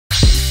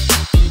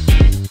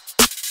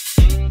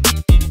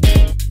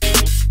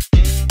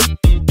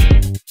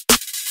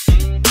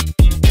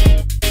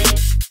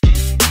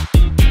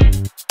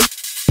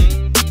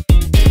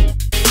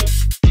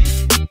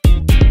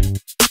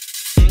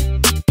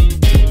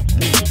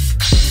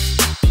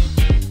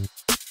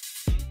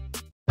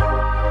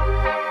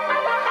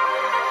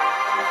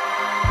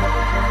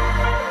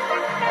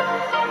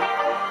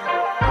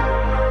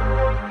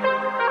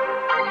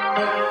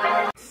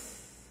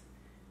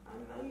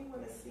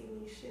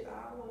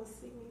God want to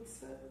see me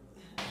too.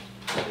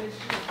 Yes,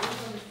 you do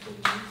want to see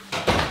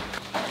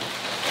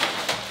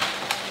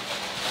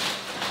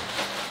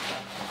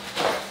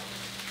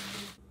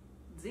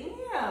me.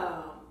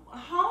 Damn.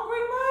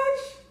 Hungry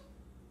much?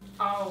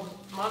 Oh,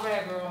 my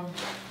bad, girl.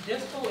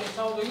 This food is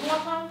so good. You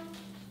want some?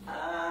 I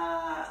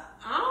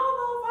don't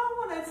know if I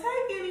want to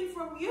take any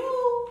from you.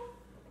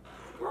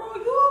 Girl,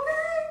 you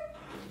okay?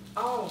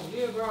 Oh,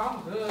 yeah, girl,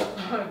 I'm good.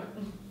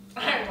 I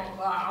ain't gonna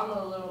lie, I'm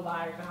a little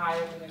like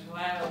higher than the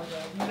clouds,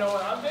 but you know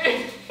what I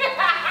mean?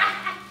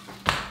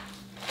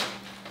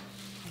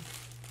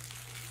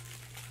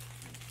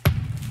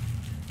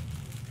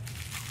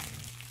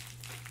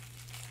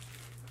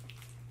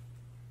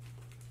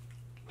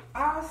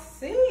 I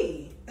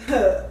see.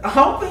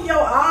 Open your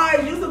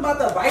eyes. You's about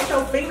to bite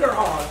your finger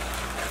off.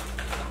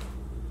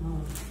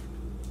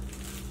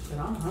 Shit,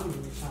 I'm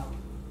hungry, child.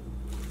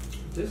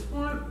 At this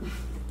point,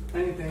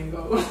 anything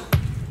goes.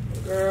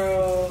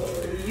 Girl,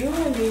 you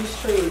in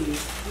these trees.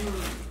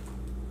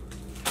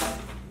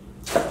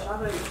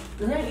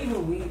 It ain't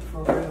even weed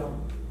for real.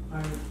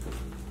 Like,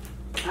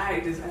 I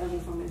ate this edible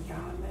from this guy,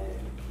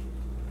 man.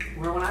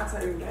 Well, when I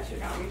tell you that shit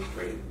got me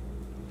straight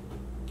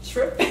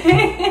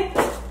Tripping.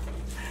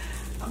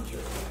 I'm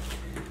tripping.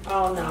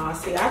 Oh no,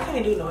 see, I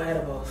can't do no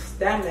edibles.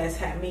 That mess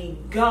had me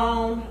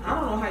gone. I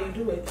don't know how you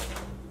do it.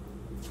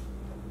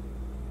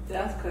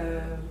 That's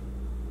cause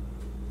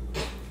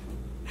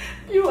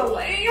you a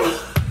lame.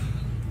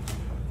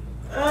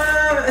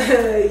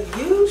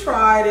 You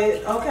tried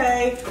it,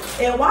 okay?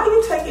 And why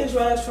you taking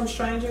drugs from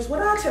strangers? What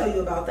did I tell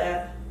you about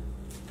that?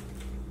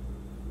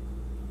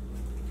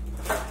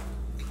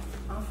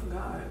 I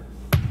forgot.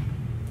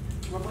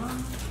 Remind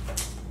me?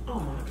 Oh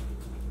my.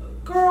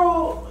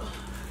 Girl,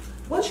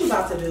 what you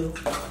about to do?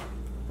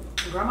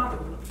 Grandma to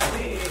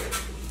bed.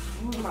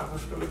 I'm about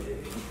to go to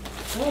bed.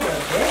 Go to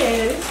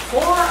bed. It's 4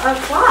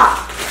 o'clock.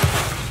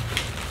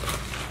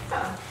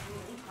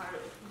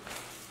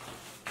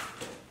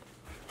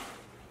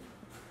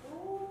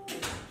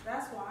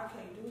 That's why I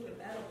can't do the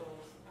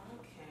edibles.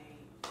 Okay.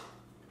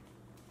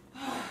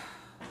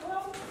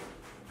 Well,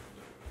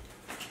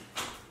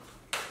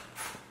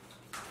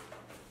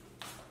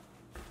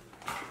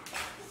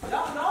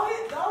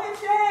 don't hit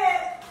your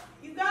head.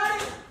 You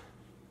got it.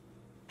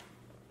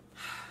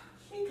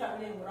 She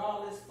coming in with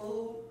all this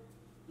food,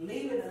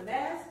 leaving a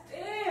mess.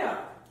 Damn.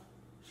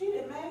 She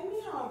done made me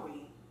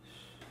hungry.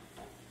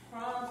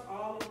 Crumbs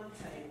all on the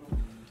table.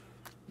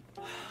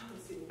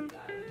 Let's see what we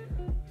got here.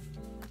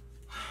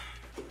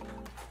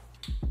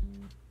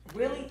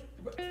 Really?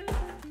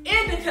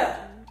 Indica,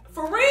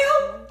 for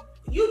real?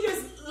 You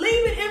just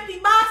leaving empty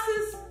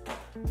boxes?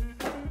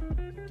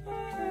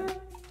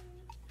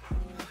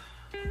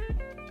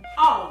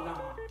 Oh, no.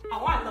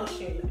 Oh, I know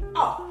she ain't.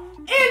 Oh,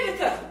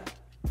 Indica.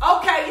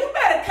 Okay, you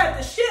better cut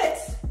the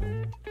shits.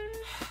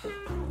 I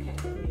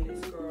can't believe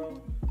this girl.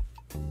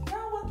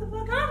 Girl, what the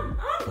fuck? I'm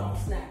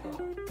gonna snack on.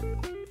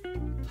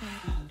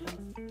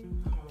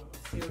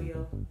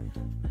 Cereal.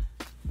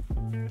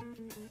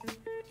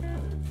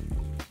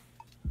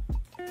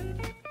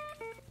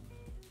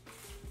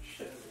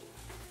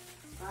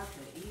 I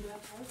can eat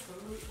up her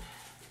food.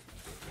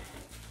 Okay.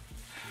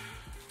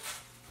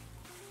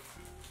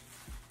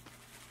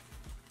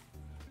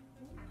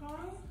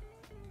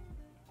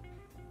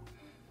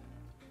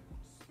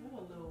 Smell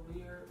a little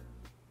weird,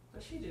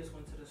 but she just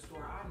went to the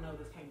store. I know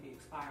this can't be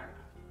expired.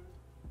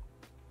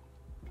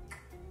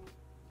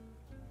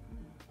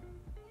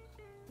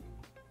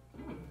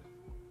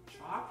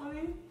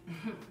 Chocolatey,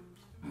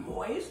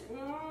 moist.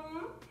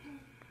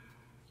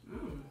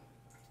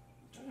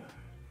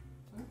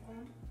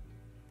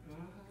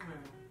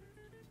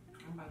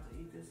 I'm about to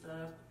eat this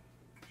stuff.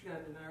 She got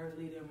the nerve to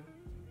leave them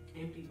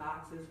empty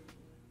boxes.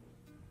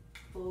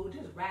 Food,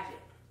 just ratchet.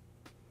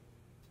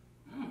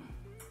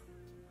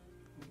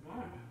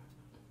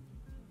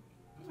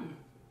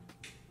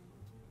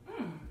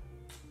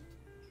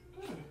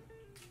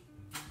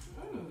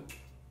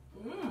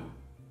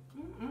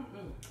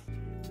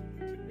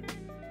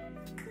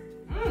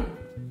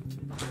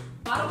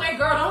 By the way,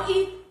 girl, don't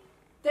eat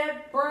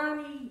that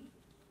brownie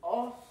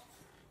off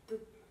the...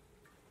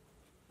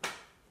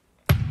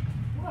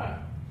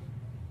 What?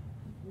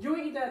 You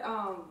eat that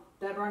brownie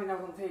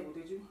that was on the table,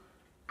 did you?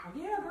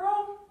 Yeah,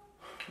 girl.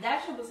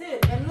 That shit was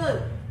it. And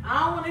look, I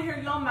don't want to hear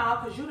your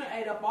mouth because you done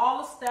ate up all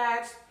the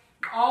stacks,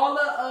 all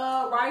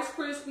the Rice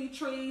Krispie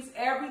trees,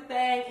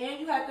 everything, and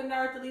you had the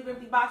nerve to leave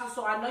empty boxes,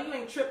 so I know you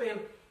ain't tripping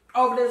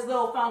over this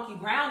little funky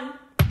brownie.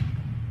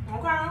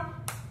 Okay?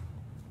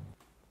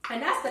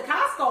 And that's the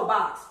Costco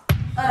box.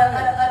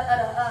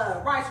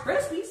 Rice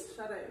Krispies.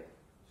 Sade.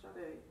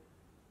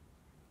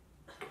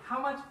 How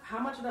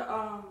much of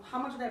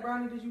that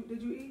brownie did you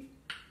eat?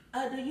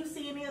 Do you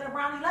see any of the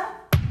brownie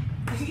left?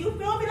 You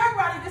feel me? That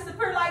brownie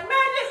disappeared like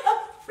magic.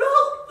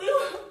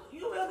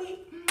 You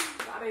really?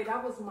 Sade,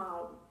 that was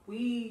my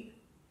weed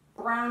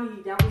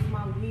brownie. That was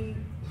my weed.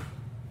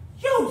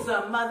 You's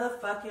a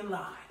motherfucking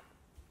lie.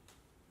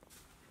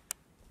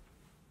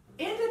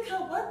 Indica,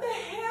 what the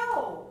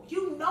hell?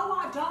 You know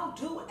I don't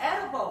do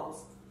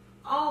edibles.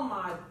 Oh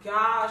my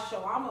gosh,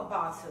 yo, I'm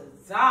about to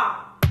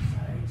die.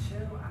 Sade,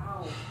 chill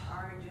out.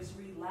 Alright, just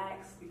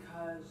relax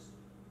because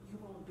you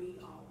gonna be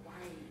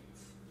alright.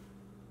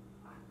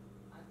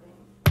 I think.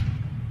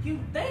 You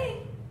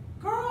think?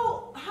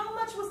 Girl, how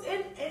much was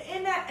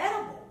in that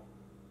edible?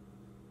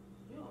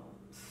 You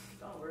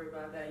don't worry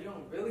about that. You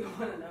don't really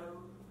want to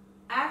know.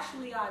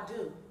 Actually, I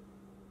do.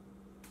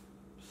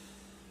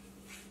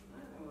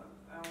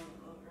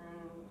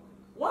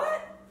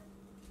 What?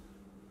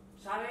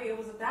 Sade, it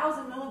was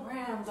 1,000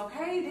 milligrams,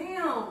 okay?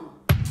 Damn.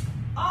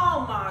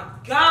 Oh my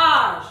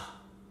gosh.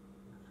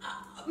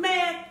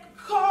 Man,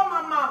 call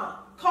my mama.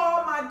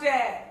 Call my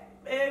dad.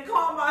 Man,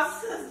 call my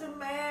sister,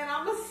 man.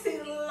 I'ma see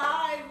the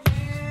light,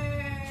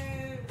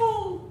 man.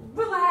 Fool,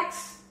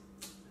 relax.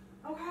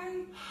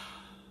 Okay?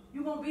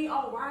 You gonna be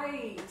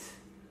alright.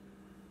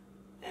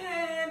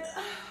 And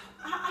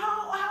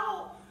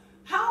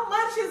how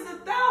much is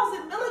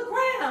 1,000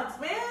 milligrams,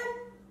 man?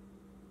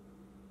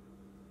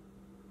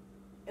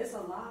 It's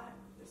a lot.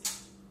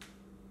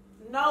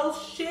 No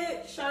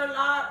shit,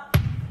 Sherlock.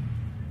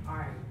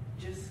 Alright,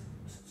 just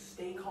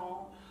stay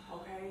calm,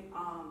 okay?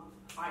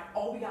 Alright,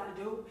 all we gotta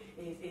do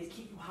is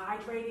keep you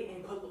hydrated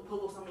and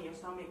pull some in your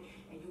stomach,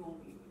 and you gonna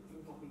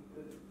be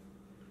good.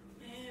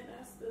 Man,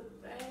 that's the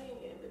thing,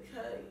 and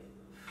because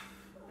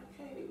I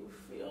can't even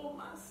feel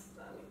my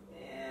stomach,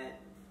 man.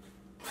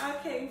 I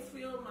can't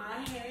feel my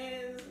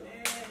hands,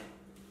 man.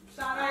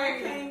 I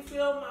can't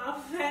feel my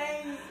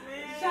veins,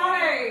 man.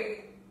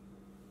 Sade,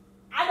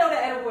 I know the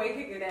edible ain't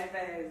kicking that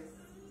fast.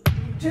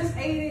 You just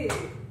ate it.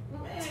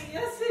 Man,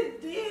 yes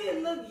it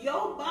did. Look,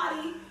 your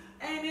body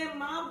ain't in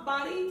my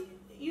body.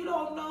 You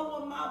don't know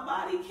what my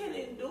body can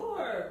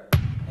endure.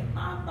 And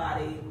my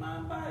body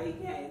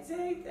can't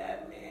take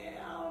that, man.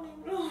 I don't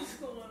even know what's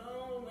going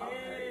on, man.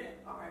 Okay,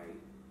 alright.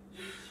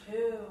 Just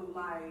chill,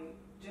 like,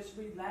 just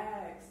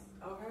relax,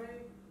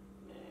 okay?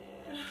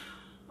 Man,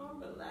 I'm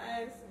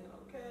relaxing,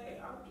 okay?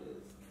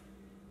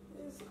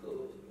 It's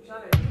cool.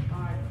 Sade,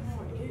 alright, come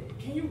on.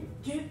 Can you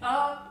get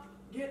up?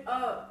 Get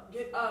up.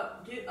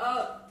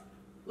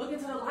 Look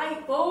into the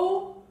light,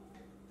 fool.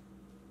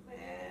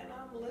 Man,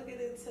 I'm looking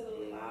into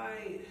the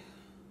light.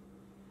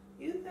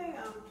 You think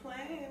I'm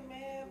playing,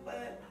 man,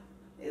 but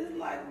it's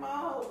like my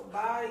whole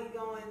body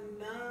going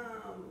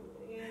numb,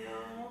 you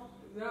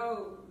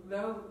know?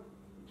 No,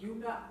 you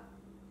not.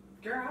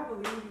 Girl, I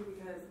believe you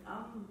because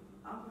I'm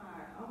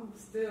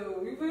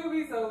still, you feel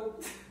me? So,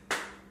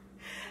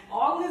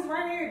 all this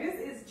right here, this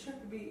is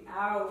tripping me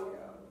out,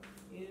 yo.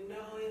 You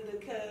know,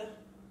 Indica,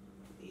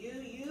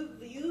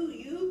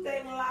 you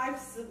think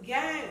life's a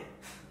game.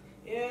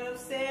 You know what I'm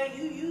saying?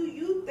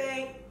 You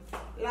think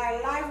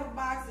like life a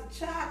box of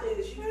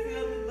chocolates, you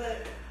feel me?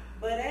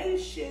 But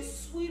ain't shit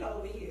sweet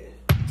over here.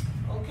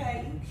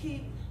 Okay,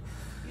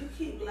 you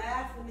keep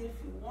laughing if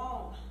you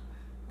want.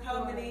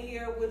 Coming in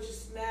here with your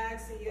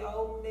snacks and your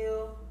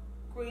oatmeal,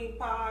 cream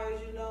pies,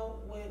 you know,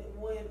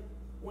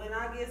 when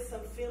I get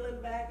some feeling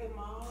back in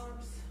my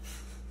arms,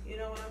 you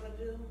know what I'm gonna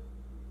do?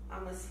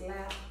 I'm gonna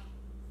slap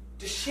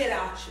the shit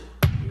out you.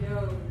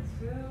 Yo,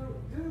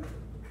 dude,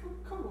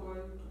 come on. I'm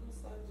gonna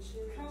slap the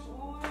shit out you.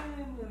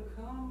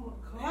 Come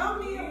Help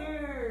me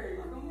here.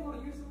 Come Come here. on,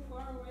 you're so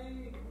far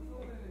away.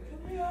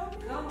 Come here.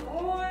 Come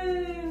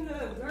on,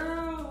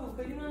 girl.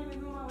 Cause you're not even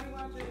doing my Weight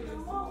Watchers.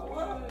 Come on,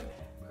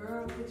 what?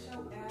 Girl, get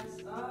your ass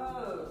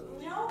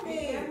up. Help Be me.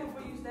 careful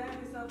before you stab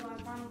yourself on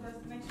Final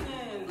Destination. I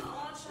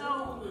want you.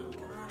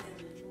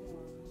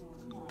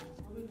 Come on.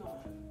 Where we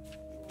going?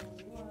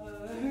 What?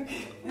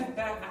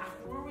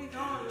 Where we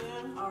going,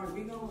 man? All right,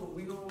 we going over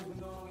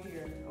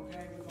here,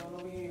 okay? We're going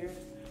over here,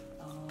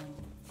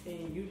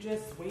 and you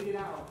just wait it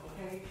out,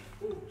 okay?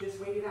 Ooh, just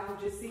wait it out.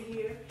 Just sit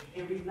here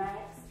and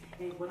relax.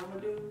 And what I'm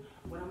gonna do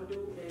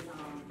is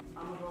I'm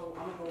gonna go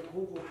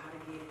Google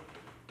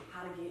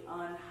how to get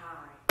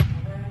unhigh,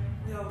 okay?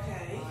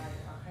 Okay. All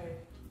right, okay.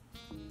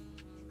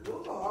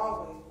 Google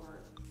always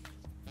works.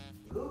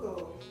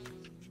 Google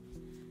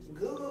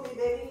me,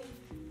 baby.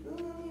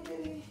 Google me,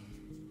 baby.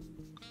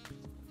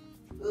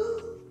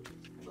 Ooh.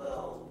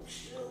 Oh,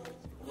 shoot.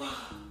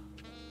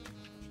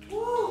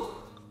 Woo.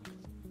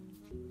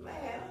 Man, I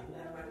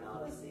never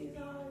noticed these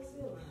eyes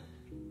doing.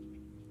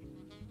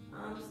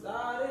 I'm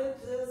starting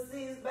to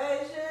see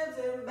spaceships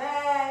in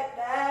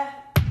Baghdad.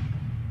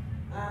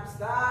 I'm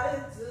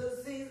starting to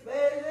see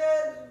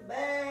spaceships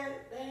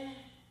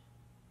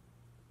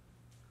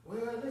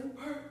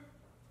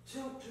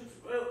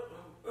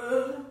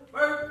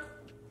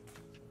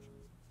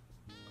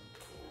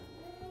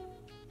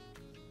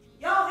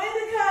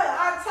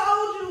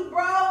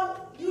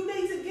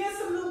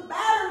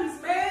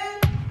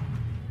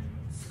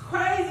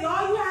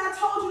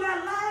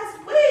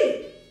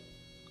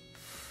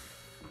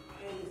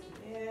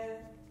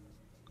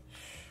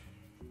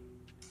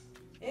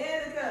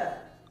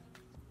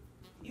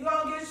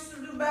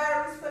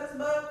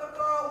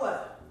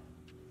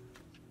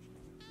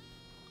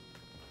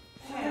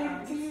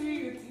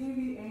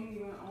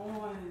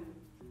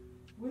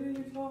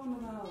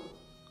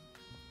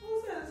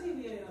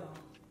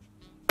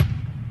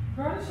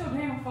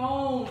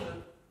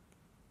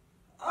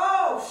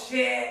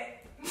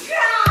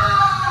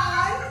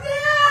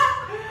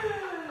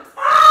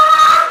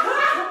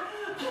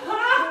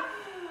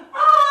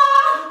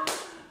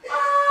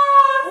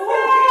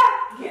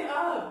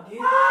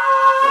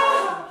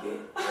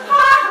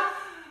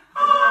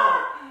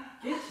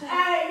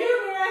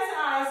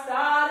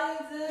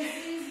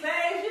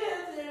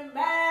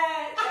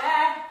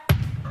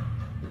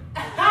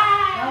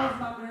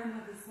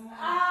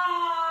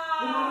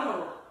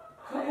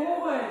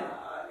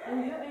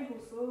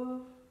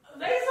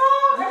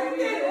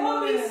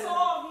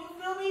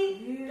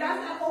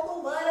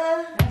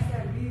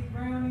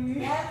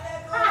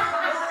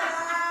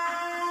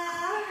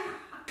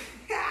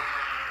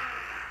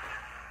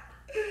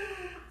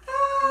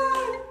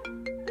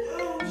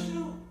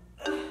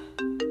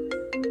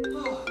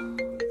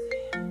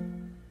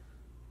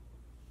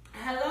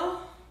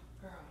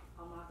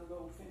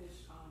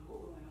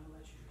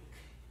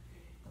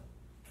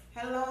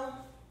Hello?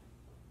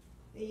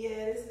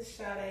 Yeah, this is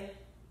Sade.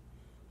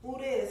 Who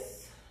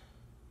this?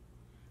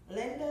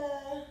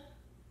 Linda?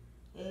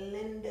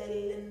 Linda.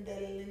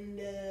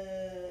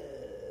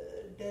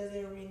 Does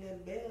it ring a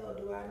bell?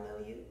 Do I know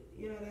you?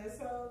 You know that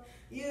song?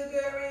 You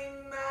can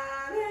ring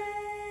my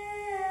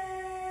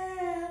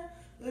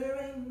bell.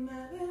 Ring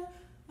my bell.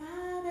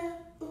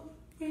 Ooh,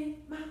 ring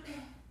my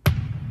bell.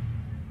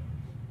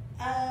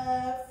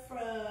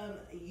 From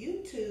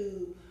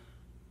YouTube.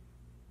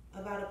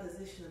 About a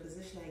position at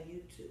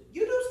YouTube.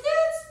 You do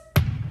skits?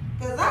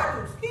 Because I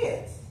do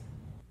skits.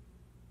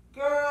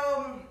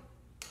 Girl,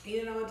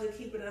 you know, to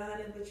keep it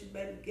 100 with you,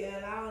 baby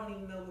girl, I don't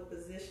even know what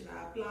position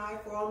I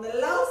applied for on the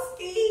low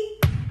ski.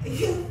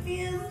 You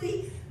feel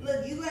me?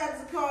 Look, you have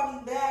to call me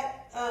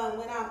back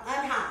when I'm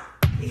unhot.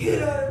 You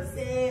know what I'm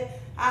saying?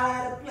 I'll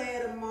have to play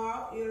it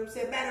tomorrow. You know what I'm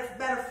saying?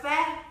 Matter of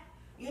fact,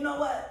 you know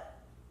what?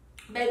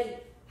 Baby,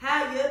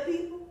 have your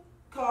people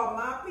call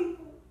my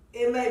people,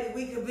 and maybe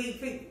we can be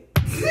people.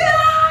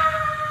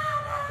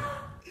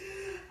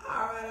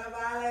 Alright, I'm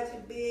out at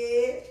you,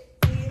 bitch.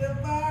 See you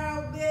tomorrow,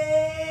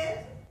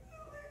 bitch.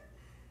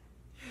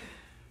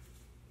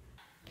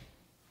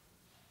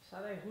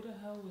 Sade, who the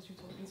hell was you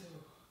talking to?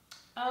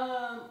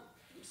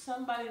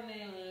 Somebody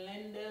named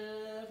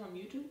Linda from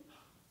YouTube.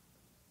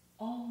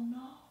 Oh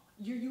no,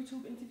 your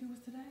YouTube interview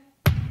was today?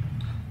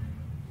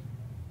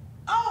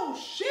 Oh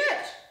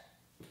shit!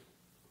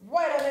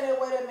 Wait a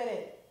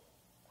minute.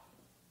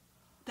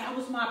 That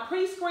was my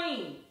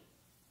pre-screen.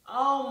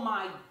 Oh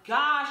my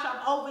gosh,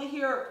 I'm over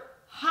here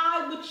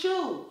high with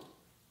you.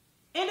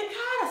 And it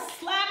kind of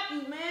slapped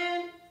you,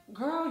 man.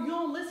 Girl, you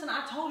don't listen.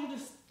 I told you to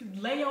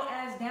lay your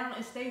ass down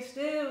and stay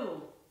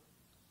still.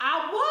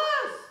 I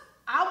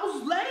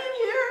was laying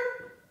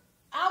here.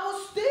 I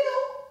was still,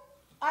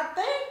 I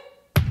think.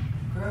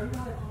 Girl, you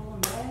gotta call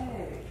him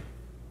back.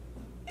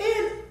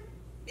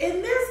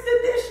 In this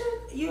condition,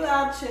 you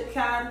out your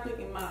kind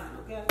picking mine,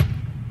 okay?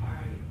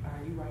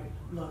 Alright, you right.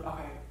 Look,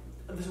 okay,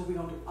 this is what we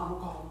gonna do. I'm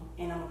gonna call him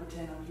and I'm gonna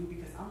pretend I'm you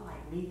because I'm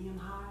like medium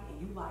high and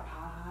you like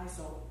high,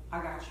 so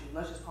I got you.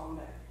 Let's just call him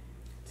back.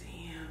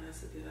 Damn,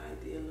 that's a good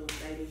idea, little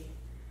baby.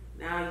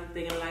 Now you're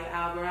thinking like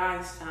Albert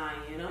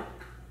Einstein, you know?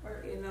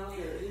 Or, you know,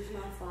 here, use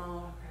my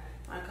phone. Okay.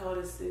 My code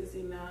is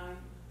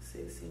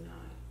 6969.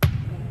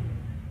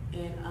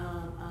 Okay. And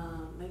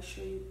make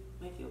sure you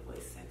make your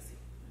voice sexy.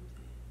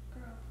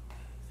 Girl.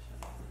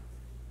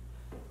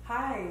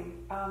 Hi,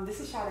 this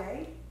is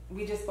Sade.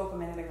 We just spoke a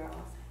minute ago.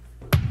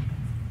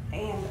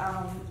 And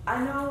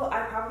I know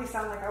I probably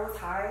sound like I was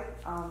high.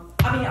 I know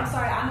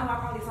I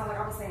probably sound like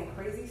I was saying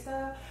crazy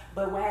stuff,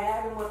 but what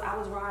happened was I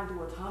was riding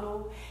through a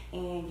tunnel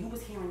and you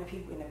was hearing the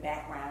people in the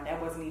background.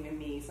 That wasn't even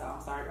me, so I'm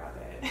sorry about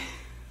that.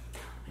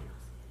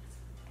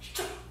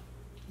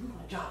 You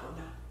want a job or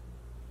not?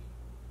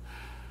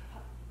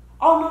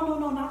 Oh,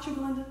 no, not you,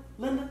 Linda.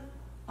 Linda.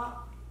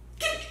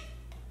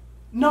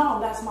 No,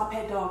 that's my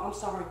pet dog. I'm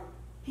sorry.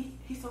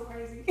 He's so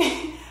crazy.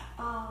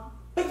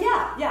 But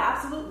yeah,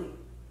 absolutely.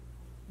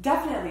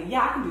 Definitely.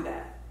 Yeah, I can do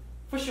that.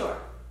 For sure.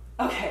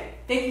 Okay.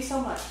 Thank you so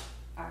much.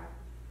 All right.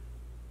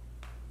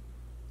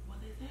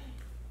 What they say?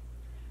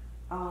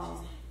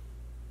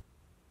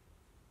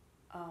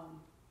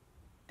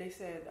 They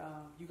said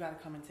you got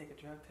to come and take a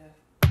drug test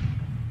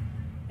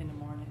in the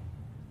morning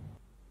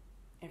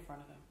in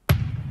front of them.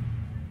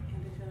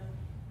 Indica,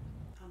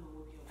 I'm gonna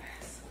whoop your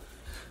ass.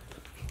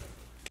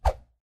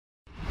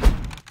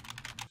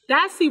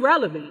 That's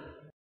irrelevant.